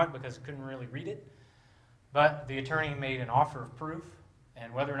didn't allow it because it couldn't really read it, but the attorney made an offer of proof,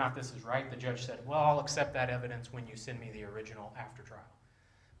 and whether or not this is right, the judge said, well, I'll accept that evidence when you send me the original after trial.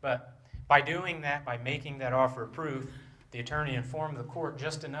 But by doing that, by making that offer of proof, the attorney informed the court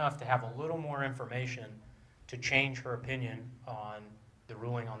just enough to have a little more information to change her opinion on the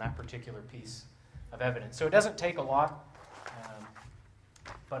ruling on that particular piece of evidence. So it doesn't take a lot,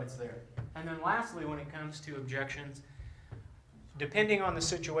 but it's there. And then lastly, when it comes to objections, depending on the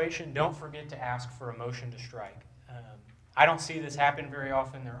situation, don't forget to ask for a motion to strike. I don't see this happen very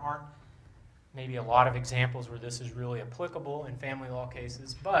often. There aren't maybe a lot of examples where this is really applicable in family law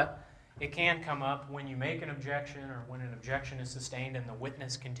cases, but it can come up when you make an objection or when an objection is sustained and the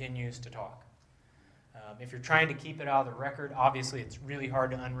witness continues to talk. If you're trying to keep it out of the record, obviously it's really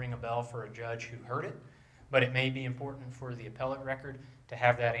hard to unring a bell for a judge who heard it, but it may be important for the appellate record to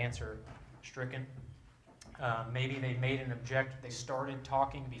have that answer stricken. Maybe they started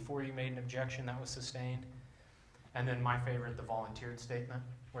talking before you made an objection that was sustained. And then my favorite, the volunteered statement,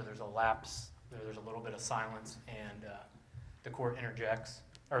 where there's a lapse, there's a little bit of silence, and the court interjects,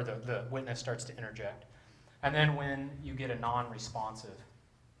 or the witness starts to interject. And then when you get a non-responsive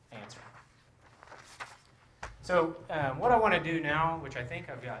answer. So what I want to do now, which I think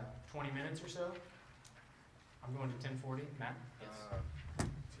I've got 20 minutes or so, I'm going to 10:40. Matt?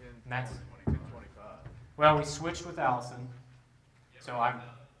 Yes. 10:25. Well, we switched with Allison, so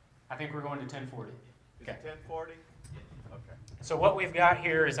I think we're going to 10:40. Okay. 10:40? Okay. So what we've got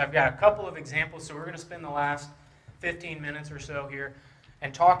here is I've got a couple of examples, so we're going to spend the last 15 minutes or so here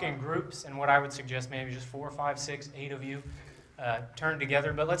and talk in groups, and what I would suggest maybe just 4, 5, 6, 8 of you turn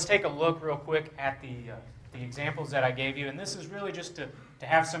together. But let's take a look real quick at the examples that I gave you, and this is really just to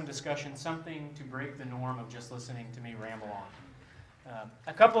have some discussion, something to break the norm of just listening to me ramble on.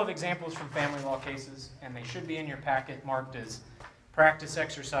 A couple of examples from family law cases, and they should be in your packet marked as practice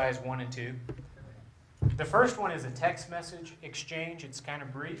exercise 1 and 2. The first one is a text message exchange. It's kind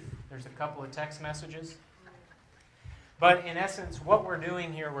of brief. There's a couple of text messages. But in essence, what we're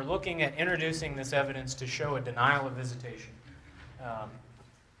doing here, we're looking at introducing this evidence to show a denial of visitation.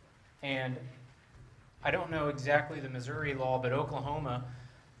 And I don't know exactly the Missouri law, but Oklahoma,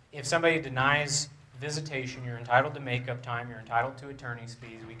 if somebody denies visitation, you're entitled to make-up time, you're entitled to attorney's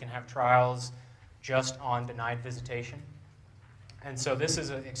fees. We can have trials just on denied visitation. And so this is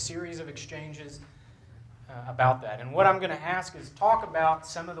a series of exchanges about that. And what I'm going to ask is talk about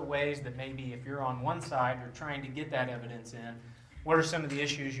some of the ways that maybe if you're on one side, you're trying to get that evidence in, what are some of the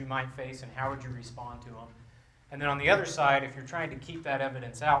issues you might face and how would you respond to them? And then on the other side, if you're trying to keep that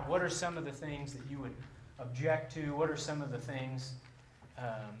evidence out, what are some of the things that you would object to? What are some of the things,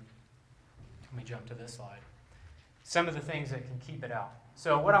 let me jump to this slide, some of the things that can keep it out.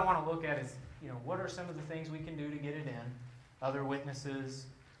 So what I want to look at is, what are some of the things we can do to get it in, other witnesses,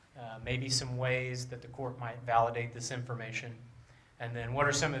 maybe some ways that the court might validate this information, and then what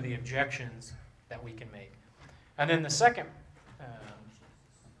are some of the objections that we can make. And then the second,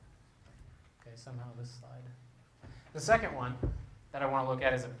 somehow this slide. The second one that I want to look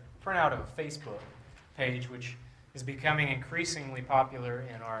at is a printout of a Facebook page, which is becoming increasingly popular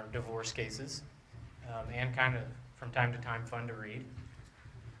in our divorce cases, and kind of from time to time fun to read.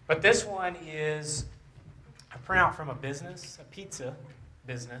 But this one is a printout from a business, a pizza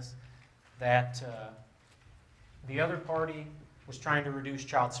business, that the other party was trying to reduce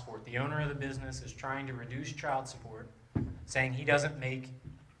child support. The owner of the business is trying to reduce child support, saying he doesn't make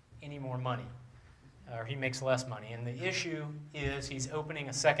any more money, or he makes less money. And the issue is he's opening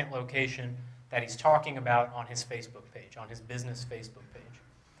a second location that he's talking about on his Facebook page, on his business Facebook page.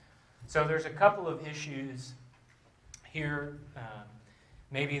 So there's a couple of issues here.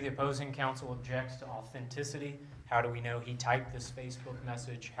 Maybe the opposing counsel objects to authenticity. How do we know he typed this Facebook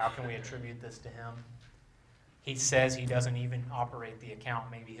message? How can we attribute this to him? He says he doesn't even operate the account.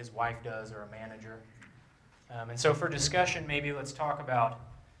 Maybe his wife does, or a manager. And so for discussion, maybe let's talk about,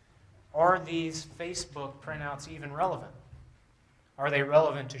 are these Facebook printouts even relevant? Are they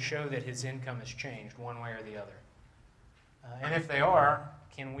relevant to show that his income has changed one way or the other? And if they are,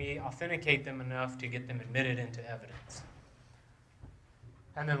 can we authenticate them enough to get them admitted into evidence?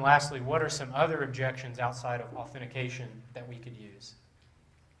 And then lastly, what are some other objections outside of authentication that we could use?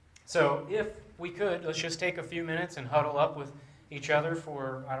 So if we could, let's just take a few minutes and huddle up with each other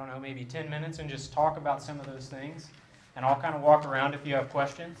for, I don't know, maybe 10 minutes and just talk about some of those things. And I'll kind of walk around if you have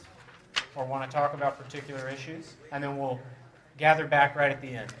questions or want to talk about particular issues. And then we'll gather back right at the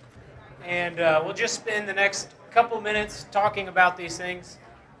end. And we'll just spend the next couple minutes talking about these things.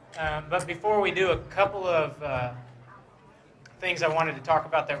 But before we do, a couple of things I wanted to talk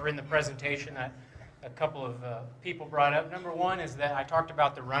about that were in the presentation that a couple of people brought up. Number one is that I talked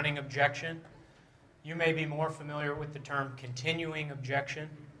about the running objection. You may be more familiar with the term continuing objection.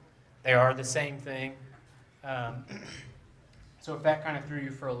 They are the same thing. So if that kind of threw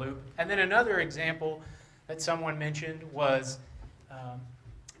you for a loop. And then another example that someone mentioned was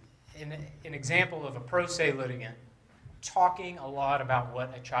an example of a pro se litigant talking a lot about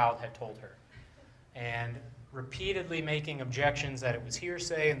what a child had told her and repeatedly making objections that it was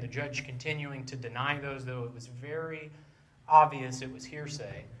hearsay, and the judge continuing to deny those, though it was very obvious it was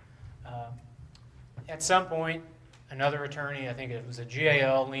hearsay. At some point, another attorney, I think it was a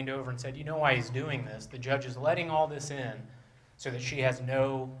GAL, leaned over and said, "You know why he's doing this? The judge is letting all this in so that she has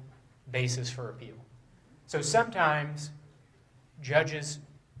no basis for appeal." So sometimes judges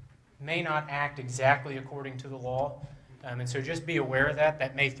may not act exactly according to the law, and so just be aware of that.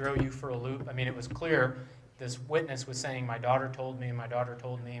 That may throw you for a loop. I mean, it was clear this witness was saying, "My daughter told me, my daughter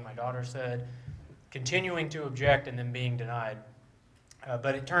told me, my daughter said," continuing to object and then being denied.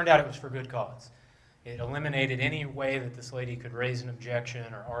 But it turned out it was for good cause. It eliminated any way that this lady could raise an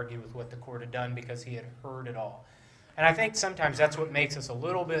objection or argue with what the court had done because he had heard it all. And I think sometimes that's what makes us a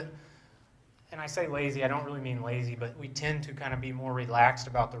little bit, and I say lazy, I don't really mean lazy, but we tend to kind of be more relaxed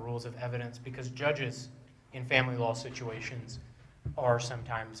about the rules of evidence because judges in family law situations are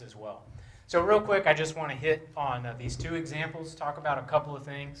sometimes as well. So real quick, I just want to hit on these two examples, talk about a couple of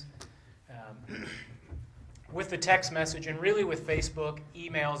things. With the text message and really with Facebook,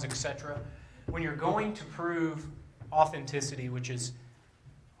 emails, etc., when you're going to prove authenticity, which is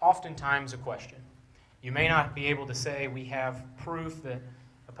oftentimes a question, you may not be able to say we have proof that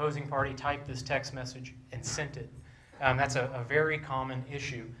opposing party typed this text message and sent it. That's a very common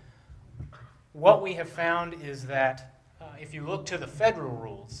issue. What we have found is that if you look to the federal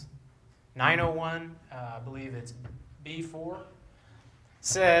rules, 901, I believe it's B4,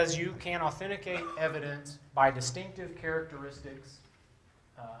 says you can authenticate evidence by distinctive characteristics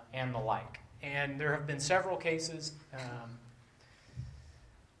and the like. And there have been several cases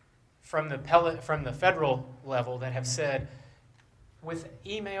from the federal level that have said, with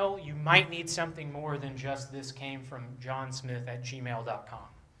email, you might need something more than just "this came from johnsmith@gmail.com."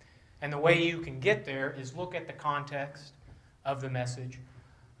 And the way you can get there is look at the context of the message,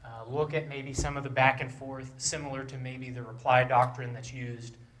 look at maybe some of the back and forth, similar to maybe the reply doctrine that's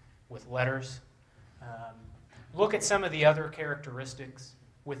used with letters. Look at some of the other characteristics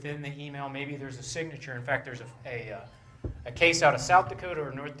within the email. Maybe there's a signature. In fact, there's a case out of South Dakota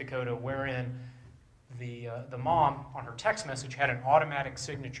or North Dakota wherein the mom on her text message had an automatic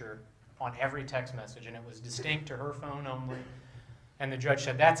signature on every text message, and it was distinct to her phone only. And the judge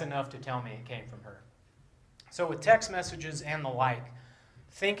said, "That's enough to tell me it came from her." So with text messages and the like,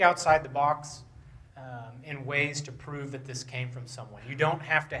 think outside the box in ways to prove that this came from someone. You don't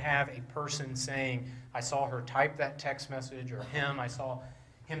have to have a person saying, "I saw her type that text message," or I saw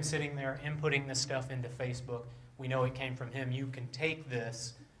him sitting there inputting this stuff into Facebook. We know it came from him. You can take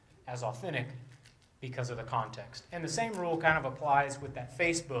this as authentic because of the context. And the same rule kind of applies with that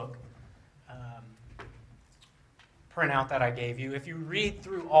Facebook printout that I gave you. If you read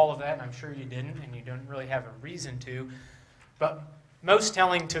through all of that, and I'm sure you didn't, and you don't really have a reason to, but most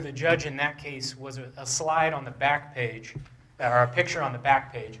telling to the judge in that case was a slide on the back page, or a picture on the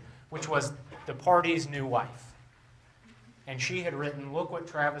back page, which was the party's new wife. And she had written, "Look what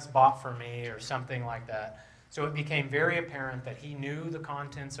Travis bought for me," or something like that. So it became very apparent that he knew the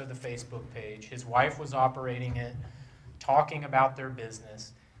contents of the Facebook page. His wife was operating it, talking about their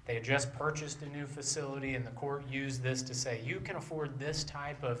business. They had just purchased a new facility, and the court used this to say, "You can afford this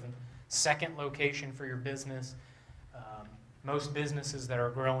type of second location for your business." Most businesses that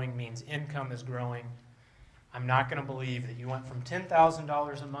are growing means income is growing. I'm not going to believe that you went from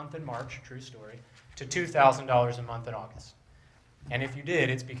 $10,000 a month in March, true story, to $2,000 a month in August. And if you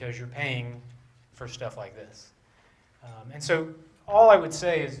did, it's because you're paying for stuff like this. And so all I would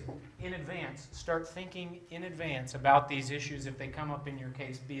say is, in advance, start thinking in advance about these issues if they come up in your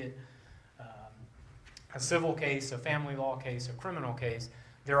case, be it a civil case, a family law case, a criminal case.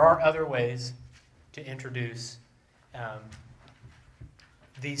 There are other ways to introduce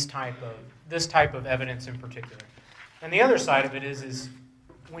this type of evidence in particular. And the other side of it is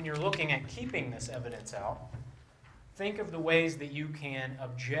when you're looking at keeping this evidence out, think of the ways that you can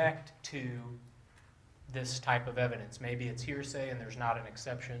object to this type of evidence. Maybe it's hearsay and there's not an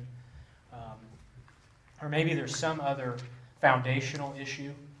exception. Or maybe there's some other foundational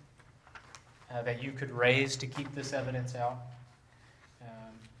issue that you could raise to keep this evidence out.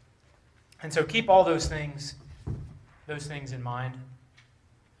 And so keep all those things in mind.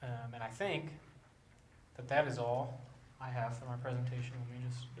 And I think that is all I have for my presentation. Let me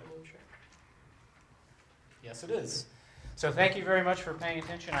just double check. Yes, it is. So thank you very much for paying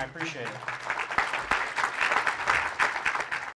attention. I appreciate it.